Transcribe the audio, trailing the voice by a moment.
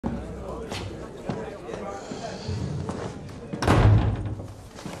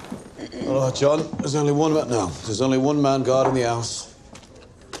All right, John. There's only one man now. There's only one man guarding the house.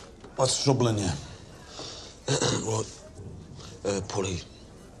 What's troubling you? Right. Polly,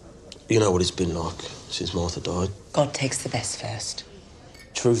 you know what it's been like since Martha died. God takes the best first.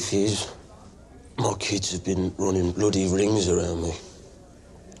 Truth is, my kids have been running bloody rings around me.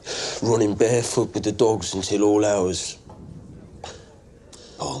 Running barefoot with the dogs until all hours.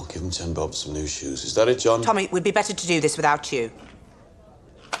 Paul, give him 10 bob some new shoes. Is that it, John? Tommy, it would be better to do this without you.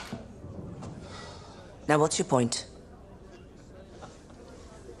 Now, what's your point?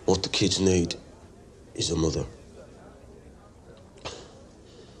 What the kids need is a mother.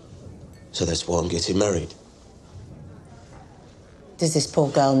 So that's why I'm getting married. Does this poor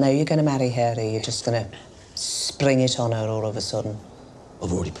girl know you're going to marry her, or are you just going to spring it on her all of a sudden?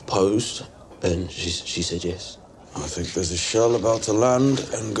 I've already proposed, and she said yes. I think there's a shell about to land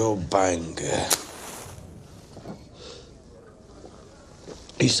and go bang.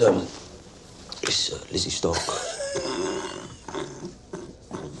 It's Lizzie Stark.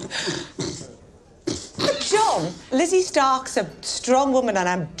 John, Lizzie Stark's a strong woman, and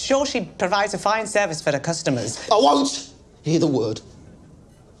I'm sure she provides a fine service for her customers. I won't hear the word.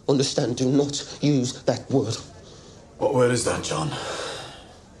 Understand, do not use that word. What word is that, John?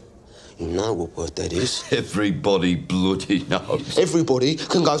 You know what word that is. Everybody bloody knows. Everybody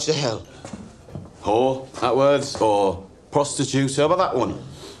can go to hell. Whore, that word? Or prostitute? How about that one?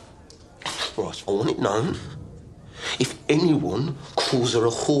 Right, I want it known. If anyone calls her a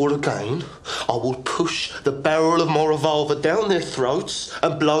whore again, I will push the barrel of my revolver down their throats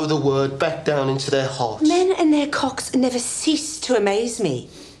and blow the word back down into their hearts. Men and their cocks never cease to amaze me.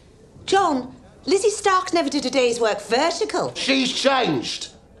 John, Lizzie Stark never did a day's work vertical. She's changed.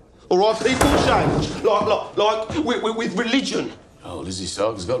 All right, people change. Like with religion. Oh, Lizzie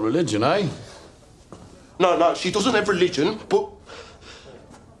Stark's got religion, eh? No, she doesn't have religion, but...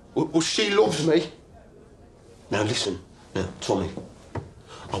 Well, she loves me. Now, listen. Now, Tommy,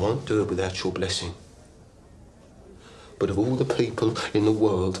 I won't do it without your blessing. But of all the people in the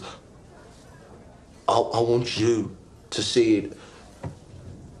world, I want you to see it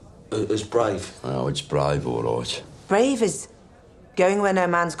as brave. Oh, it's brave, all right. Brave is going where no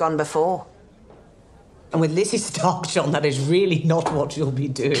man's gone before. And with Lizzie Stark, John, that is really not what you'll be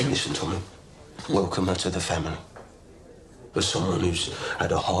doing. Listen, Tommy, welcome her to the family. As someone who's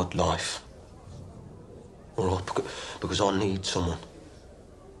had a hard life. All right, because I need someone.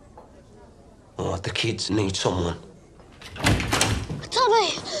 All right, the kids need someone. Tommy,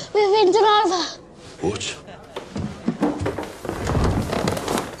 we've been done over. What?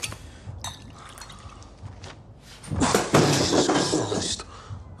 Jesus Christ.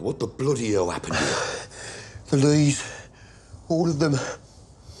 What the bloody hell happened here? The Lees, all of them.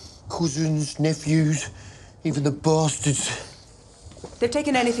 Cousins, nephews, even the bastards. They've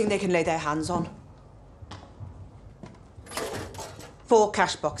taken anything they can lay their hands on. 4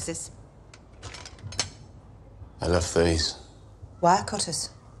 cash boxes. I left these. Wire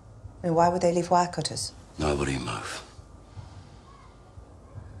cutters. I mean, why would they leave wire cutters? Nobody move.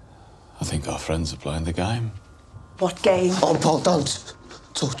 I think our friends are playing the game. What game? Oh, Paul, don't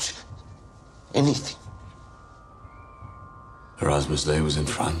touch anything. Erasmus Day was in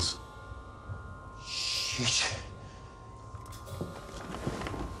France. Shit.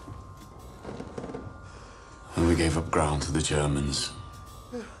 And we gave up ground to the Germans.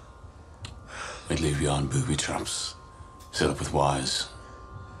 We'd leave behind booby traps, set up with wires.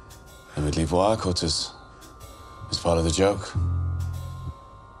 And we'd leave wire cutters as part of the joke.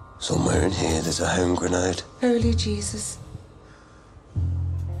 Somewhere in here, there's a hand grenade. Holy Jesus.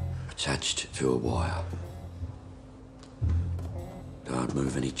 Attached to a wire. Don't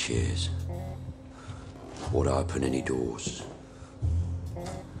move any chairs. Or open any doors.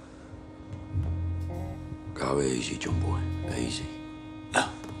 Go easy, John boy. Easy. No.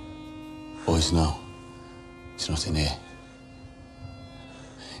 Boys, no. It's not in here.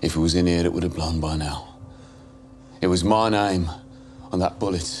 If it was in here, it would have blown by now. It was my name on that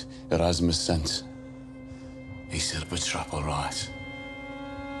bullet Erasmus sent. He set up a trap, all right.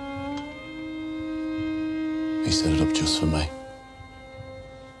 He set it up just for me.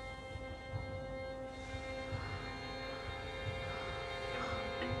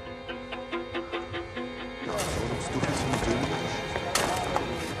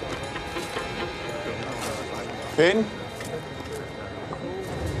 Finn?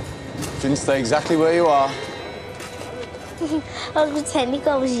 Finn, stay exactly where you are. I was pretending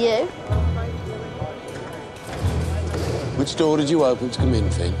I was you. Which door did you open to come in,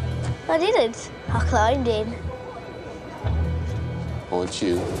 Finn? I didn't. I climbed in. I want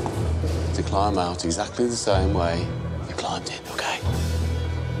you to climb out exactly the same way you climbed in, OK?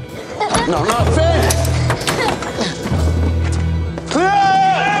 No, not fair!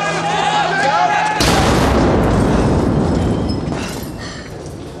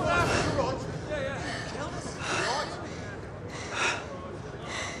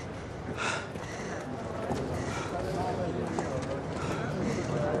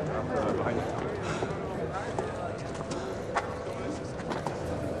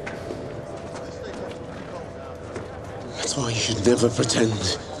 That's why you should never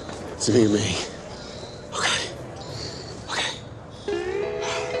pretend to be me.